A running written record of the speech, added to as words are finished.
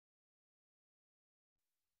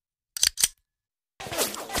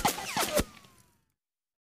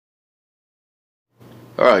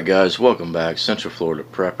Alright guys, welcome back. Central Florida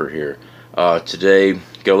Prepper here. Today,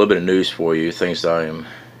 got a little bit of news for you, things that I am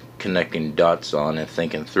connecting dots on and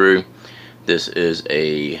thinking through. This is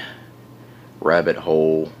a rabbit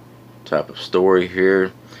hole type of story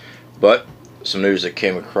here, but some news that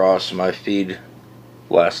came across my feed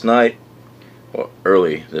last night, well,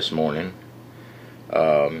 early this morning,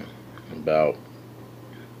 about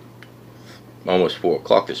almost 4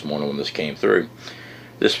 o'clock this morning when this came through.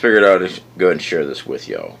 Just figured I'd just go ahead and share this with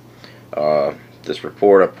y'all. This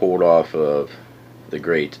report I pulled off of the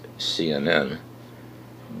great CNN,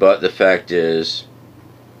 but the fact is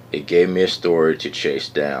it gave me a story to chase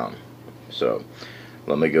down. So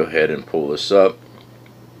let me go ahead and pull this up,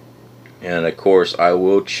 and of course I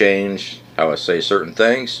will change how I say certain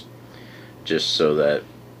things just so that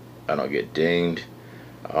I don't get dinged.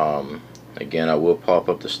 Again, I will pop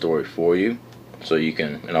up the story for you so you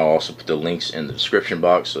can, and I'll also put the links in the description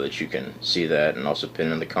box so that you can see that, and also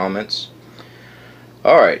pin in the comments.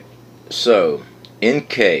 Alright, so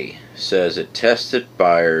NK says it tested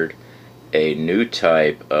fired a new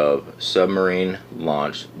type of submarine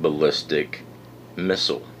launched ballistic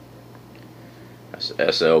missile. That's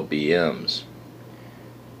SLBMs.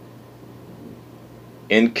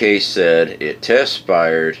 NK said it test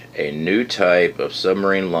fired a new type of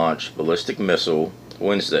submarine launched ballistic missile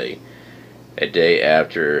Wednesday, a day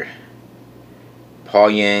after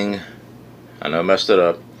Pyongyang, I know I messed it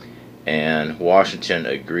up, and Washington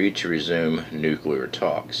agreed to resume nuclear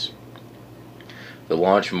talks. The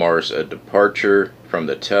launch marks a departure from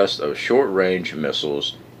the test of short-range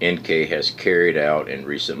missiles NK has carried out in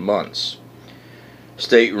recent months.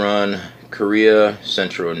 State-run Korea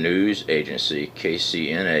Central News Agency,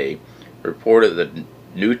 KCNA, reported that the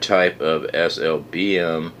new type of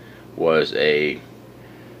SLBM was a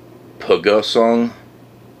Pugosong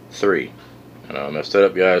 3. I know I messed that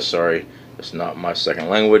up, guys. Sorry, it's not my second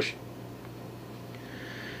language.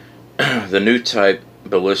 The new type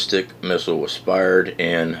ballistic missile was fired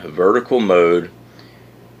in vertical mode,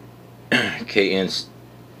 KCNA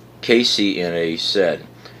said.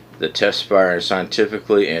 The test firing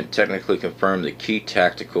scientifically and technically confirmed the key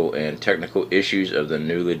tactical and technical issues of the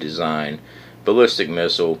newly designed ballistic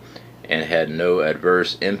missile and had no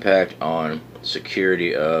adverse impact on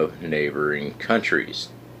security of neighboring countries.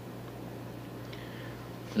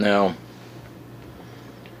 Now,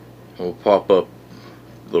 we'll pop up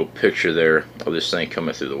a little picture there of this thing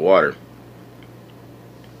coming through the water.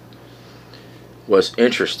 What's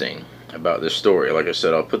interesting about this story, like I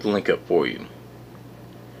said, I'll put the link up for you.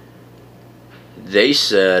 They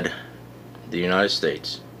said, the United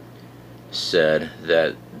States said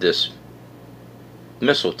that this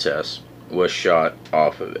missile test was shot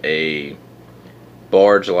off of a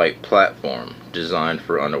barge-like platform designed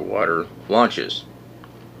for underwater launches.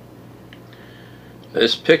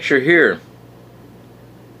 This picture here,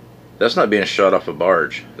 that's not being shot off a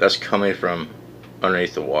barge. That's coming from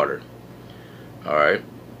underneath the water. Alright.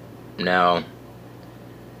 Now,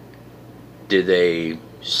 did they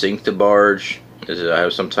sink the barge? Does it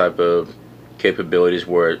have some type of capabilities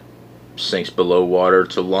where it sinks below water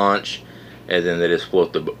to launch and then they just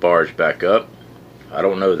float the barge back up? I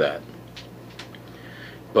don't know that.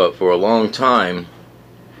 But for a long time,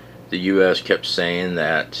 the U.S. kept saying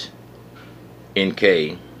that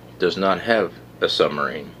NK does not have a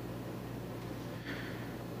submarine.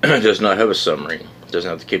 Does not have a submarine. Doesn't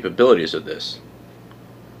have the capabilities of this.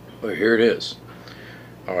 But here it is.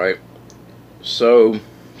 Alright. So,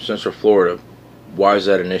 Central Florida, why is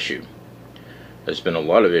that an issue? There's been a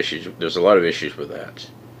lot of issues. There's a lot of issues with that.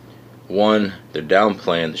 One, they're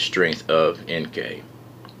downplaying the strength of NK.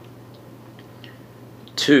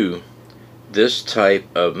 Two, this type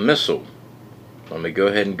of missile, let me go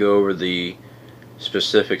ahead and go over the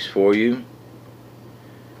specifics for you.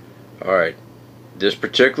 Alright, this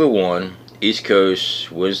particular one, East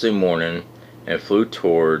Coast Wednesday morning, and flew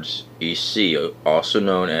towards East Sea, also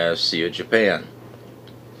known as Sea of Japan,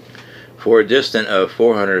 for a distance of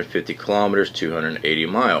 450 kilometers, 280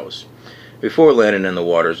 miles, before landing in the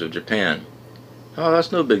waters of Japan. Oh,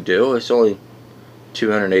 that's no big deal. It's only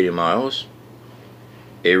 280 miles.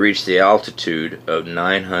 It reached the altitude of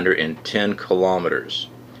 910 kilometers,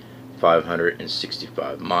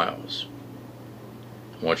 565 miles.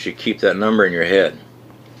 I want you to keep that number in your head,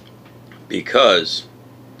 because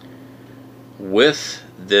with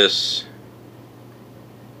this,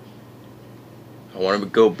 I want to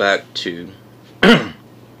go back to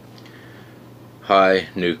high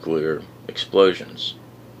nuclear explosions.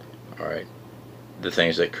 Alright, the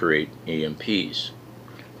things that create EMPs,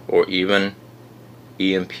 or even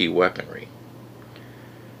EMP weaponry.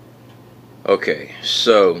 Okay,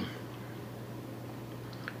 so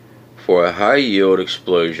for a high yield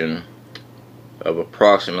explosion of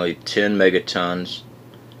approximately 10 megatons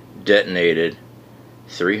detonated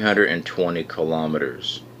 320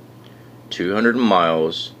 kilometers, 200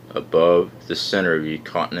 miles above the center of the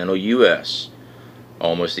continental U.S.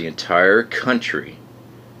 Almost the entire country,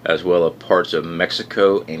 as well as parts of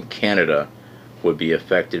Mexico and Canada, would be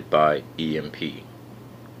affected by EMP.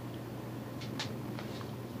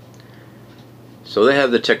 So they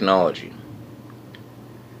have the technology.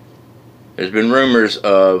 There's been rumors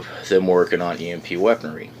of them working on EMP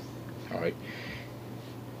weaponry. Alright.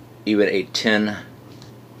 Even a 10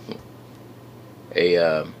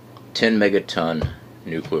 megaton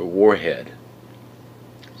nuclear warhead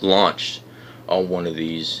launched on one of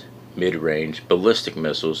these mid-range ballistic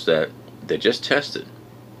missiles that they just tested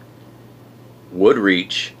would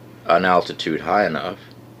reach an altitude high enough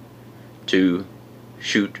to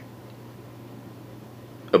shoot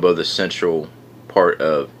above the central part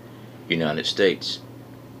of the United States.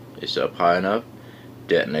 It's up high enough,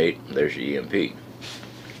 detonate, there's your EMP.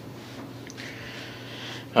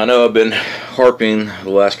 I know I've been harping the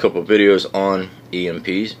last couple of videos on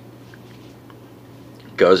EMPs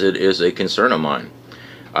because it is a concern of mine.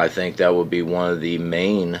 I think that would be one of the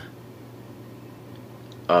main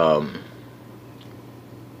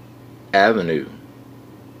avenue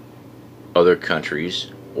other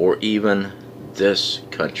countries or even this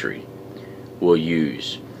country will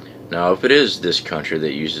use. Now, if it is this country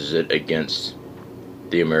that uses it against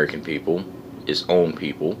the American people, its own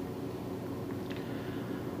people,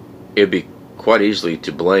 it'd be quite easily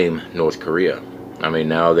to blame North Korea. I mean,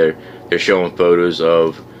 now they're showing photos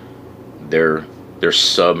of their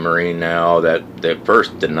submarine now that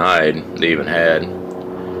first denied they even had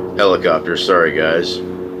helicopters. Sorry, guys.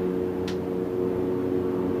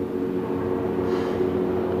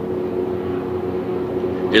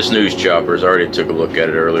 This news choppers, I already took a look at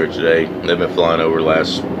it earlier today. They've been flying over the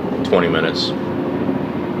last 20 minutes.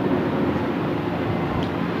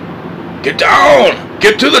 Get down!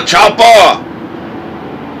 Get to the chopper!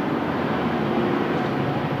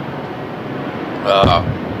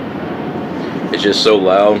 It's just so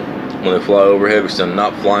loud when they fly overhead because they're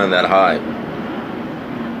not flying that high,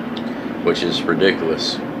 which is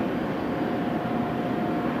ridiculous.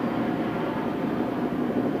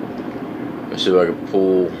 Let's see if I can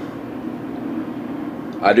pull.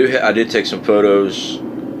 I did take some photos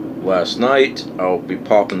last night. I'll be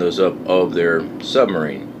popping those up of their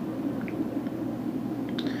submarine.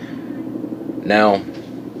 Now,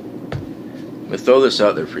 let me throw this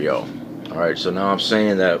out there for y'all. Alright, so now I'm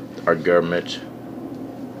saying that our government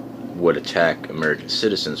would attack American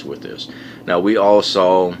citizens with this. Now, we all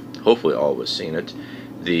saw, hopefully all of us seen it,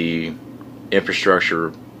 the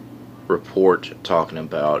infrastructure report talking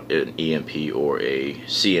about an EMP or a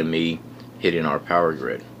CME hitting our power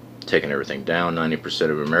grid, taking everything down. 90%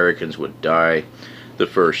 of Americans would die the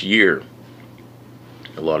first year.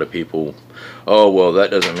 A lot of people, oh well,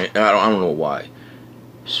 that doesn't mean, I don't know why.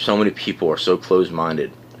 So many people are so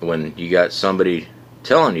closed-minded when you got somebody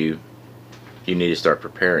telling you you need to start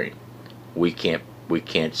preparing. We can't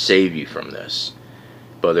save you from this.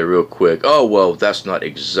 But they're real quick, oh well, that's not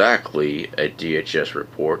exactly a DHS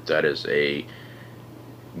report. That is a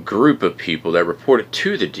group of people that reported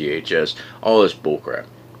to the DHS. All this bullcrap.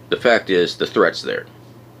 The fact is, the threat's there.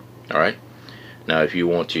 Alright? Now, if you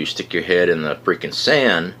want to stick your head in the freaking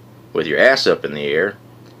sand with your ass up in the air,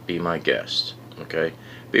 be my guest. Okay?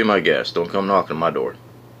 Be my guest. Don't come knocking on my door.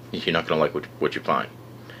 You're not going to like what you find.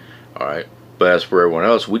 Alright? But as for everyone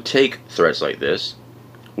else, we take threats like this.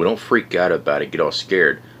 We don't freak out about it, get all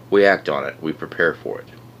scared. We act on it. We prepare for it.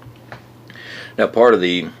 Now, part of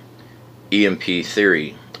the EMP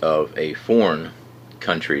theory of a foreign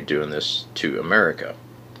country doing this to America,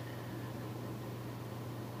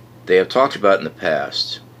 they have talked about in the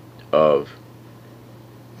past of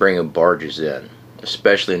bringing barges in,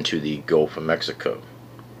 especially into the Gulf of Mexico.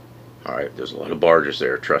 Alright, there's a lot of barges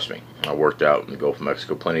there, trust me. I worked out in the Gulf of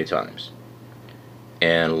Mexico plenty of times.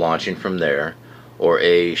 And launching from there, or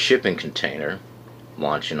a shipping container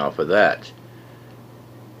launching off of that.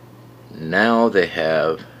 Now they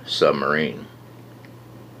have submarine.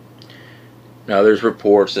 Now there's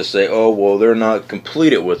reports that say, oh well, they're not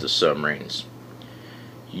completed with the submarines.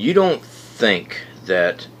 You don't think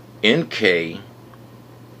that NK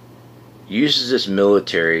uses this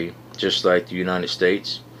military just like the United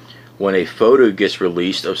States? When a photo gets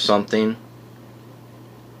released of something,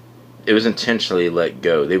 it was intentionally let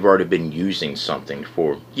go. They've already been using something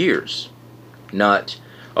for years. Not,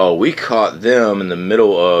 oh, we caught them in the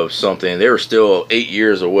middle of something. They were still 8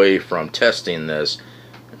 years away from testing this.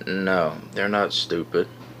 No, they're not stupid.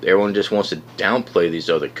 Everyone just wants to downplay these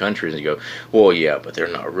other countries and go, well, yeah, but they're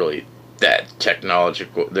not really that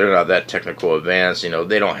technological. They're not that technical advanced. You know,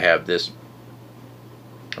 they don't have this.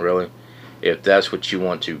 Really? If that's what you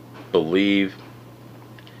want to believe,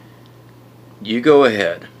 you go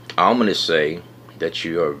ahead. I'm going to say that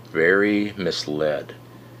you are very misled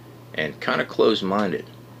and kind of closed-minded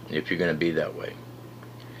if you're going to be that way.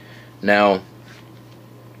 Now,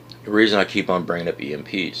 the reason I keep on bringing up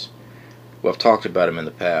EMPs, well, I've talked about them in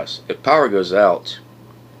the past. If power goes out,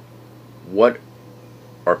 what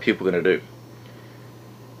are people going to do?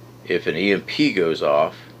 If an EMP goes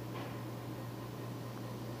off,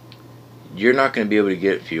 you're not going to be able to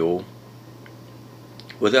get fuel.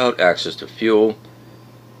 Without access to fuel,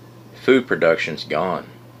 food production's gone.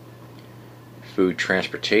 Food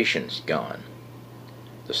transportation's gone.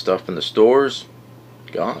 The stuff in the stores,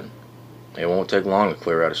 gone. It won't take long to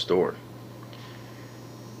clear out a store.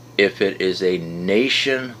 If it is a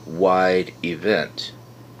nationwide event,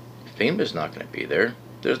 FEMA's not going to be there.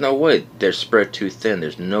 There's no way. They're spread too thin.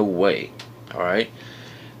 There's no way. Alright?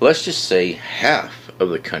 Let's just say half of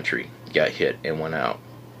the country got hit and went out.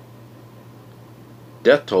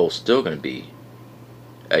 Death toll is still going to be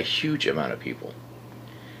a huge amount of people.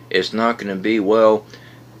 It's not going to be, well,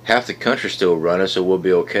 half the country's still running, so we'll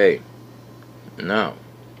be okay. No.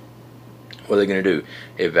 What are they going to do?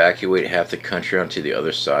 Evacuate half the country onto the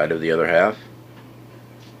other side of the other half?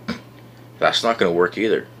 That's not going to work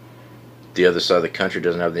either. The other side of the country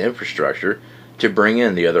doesn't have the infrastructure to bring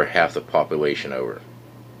in the other half the population over.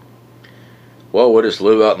 Well, we'll just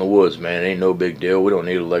live out in the woods, man. It ain't no big deal. We don't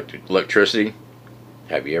need electricity.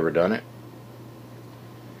 Have you ever done it?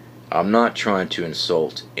 I'm not trying to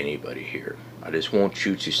insult anybody here. I just want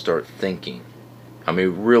you to start thinking. I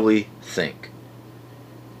mean, really think.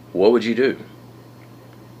 What would you do?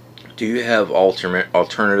 Do you have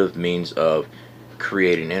alternative means of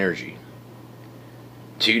creating energy?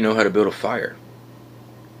 Do you know how to build a fire?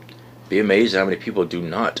 Be amazed how many people do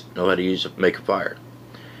not know how to make a fire.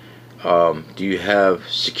 Do you have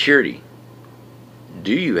security?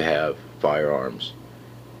 Do you have firearms,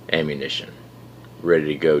 ammunition, ready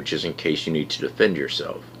to go just in case you need to defend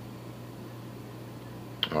yourself?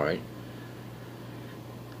 Alright.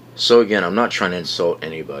 So again, I'm not trying to insult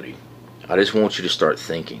anybody. I just want you to start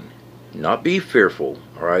thinking. Not be fearful,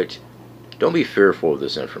 alright? Don't be fearful of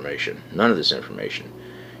this information. None of this information.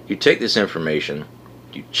 You take this information,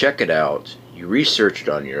 you check it out, you research it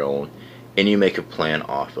on your own, and you make a plan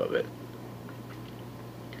off of it.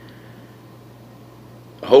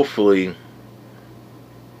 Hopefully,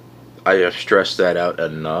 I have stressed that out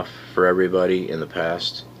enough for everybody in the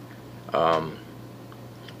past.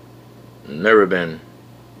 Never been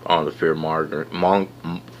on the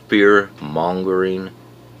fear-mongering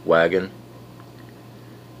wagon.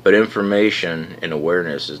 But information and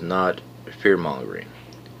awareness is not fear-mongering.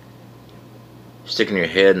 Sticking your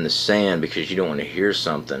head in the sand because you don't want to hear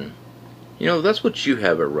something, you know, that's what you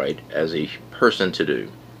have a right as a person to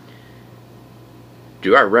do.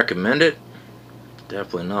 Do I recommend it?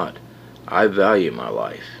 Definitely not. I value my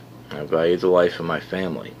life. I value the life of my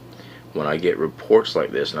family. When I get reports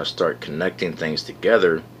like this and I start connecting things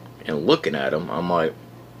together and looking at them, I'm like,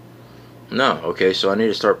 no, okay, so I need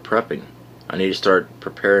to start prepping. I need to start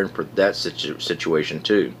preparing for that situation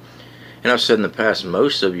too. And I've said in the past,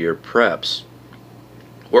 most of your preps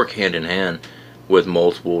work hand in hand with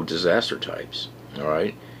multiple disaster types.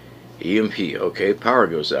 Alright? EMP, okay, power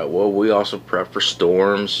goes out. Well, we also prep for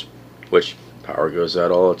storms, which power goes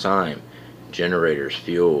out all the time. Generators,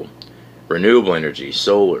 fuel, renewable energy,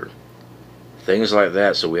 solar, things like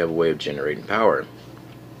that, so we have a way of generating power.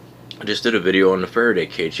 I just did a video on the Faraday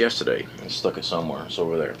cage yesterday. I stuck it somewhere. It's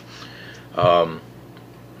over there.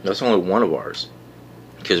 That's only one of ours,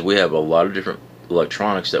 because we have a lot of different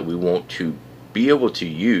electronics that we want to be able to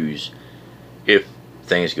use if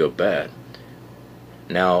things go bad.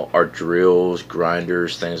 Now, our drills,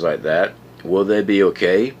 grinders, things like that, will they be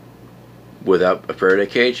okay without a Faraday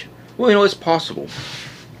cage? Well, you know, it's possible.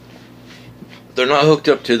 They're not hooked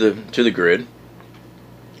up to the grid.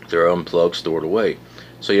 They're unplugged, stored away.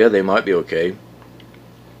 So yeah, they might be okay.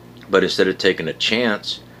 But instead of taking a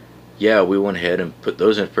chance, yeah, we went ahead and put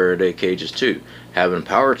those in Faraday cages too. Having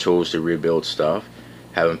power tools to rebuild stuff,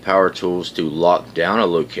 having power tools to lock down a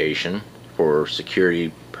location for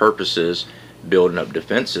security purposes, building up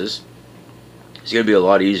defenses, it's going to be a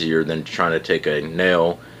lot easier than trying to take a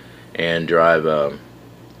nail and drive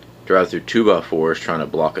through 2x4s trying to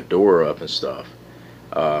block a door up and stuff.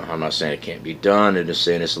 I'm not saying it can't be done, I'm just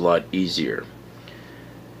saying it's a lot easier.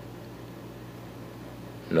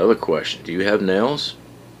 Another question, do you have nails?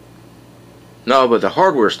 No, but the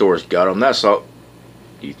hardware store's got them. That's all.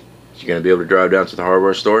 You You're going to be able to drive down to the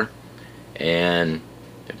hardware store, and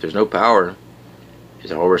if there's no power, is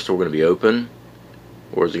the hardware store going to be open,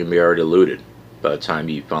 or is it going to be already looted by the time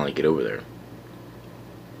you finally get over there?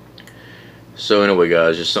 So anyway,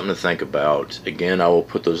 guys, just something to think about. Again, I will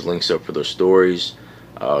put those links up for those stories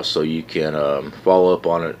so you can follow up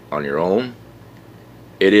on it on your own.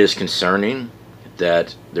 It is concerning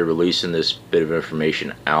that they're releasing this bit of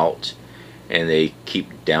information out, and they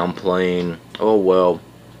keep downplaying, oh well,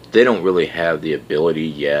 they don't really have the ability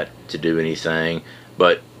yet to do anything.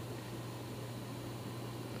 But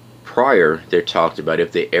prior, they talked about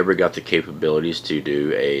if they ever got the capabilities to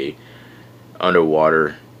do a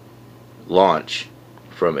underwater launch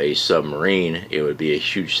from a submarine, it would be a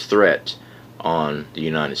huge threat on the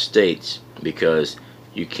United States, because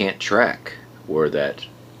you can't track where that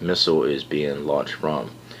missile is being launched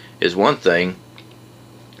from. Is one thing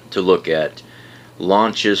to look at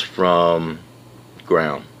launches from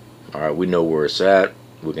ground. Alright, we know where it's at,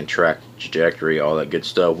 we can track the trajectory, all that good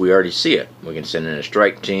stuff. We already see it. We can send in a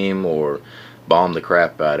strike team or bomb the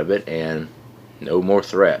crap out of it, and no more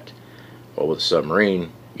threat. Well, with a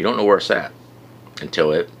submarine, you don't know where it's at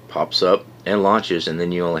until it pops up and launches, and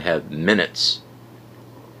then you only have minutes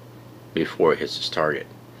before it hits its target.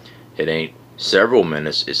 It ain't several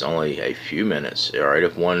minutes, it's only a few minutes. Alright,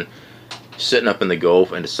 if one sitting up in the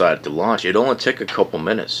Gulf and decided to launch, it only took a couple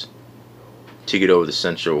minutes to get over the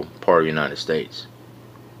central part of the United States.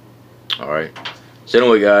 Alright, so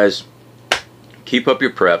anyway, guys, keep up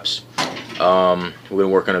your preps. We're going to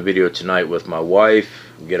work on a video tonight with my wife,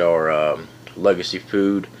 get our legacy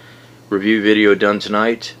food review video done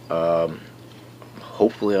tonight.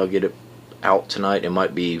 Hopefully I'll get it out tonight. It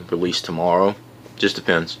might be released tomorrow, just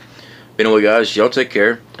depends. But anyway, guys, y'all take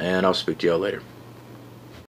care, and I'll speak to y'all later.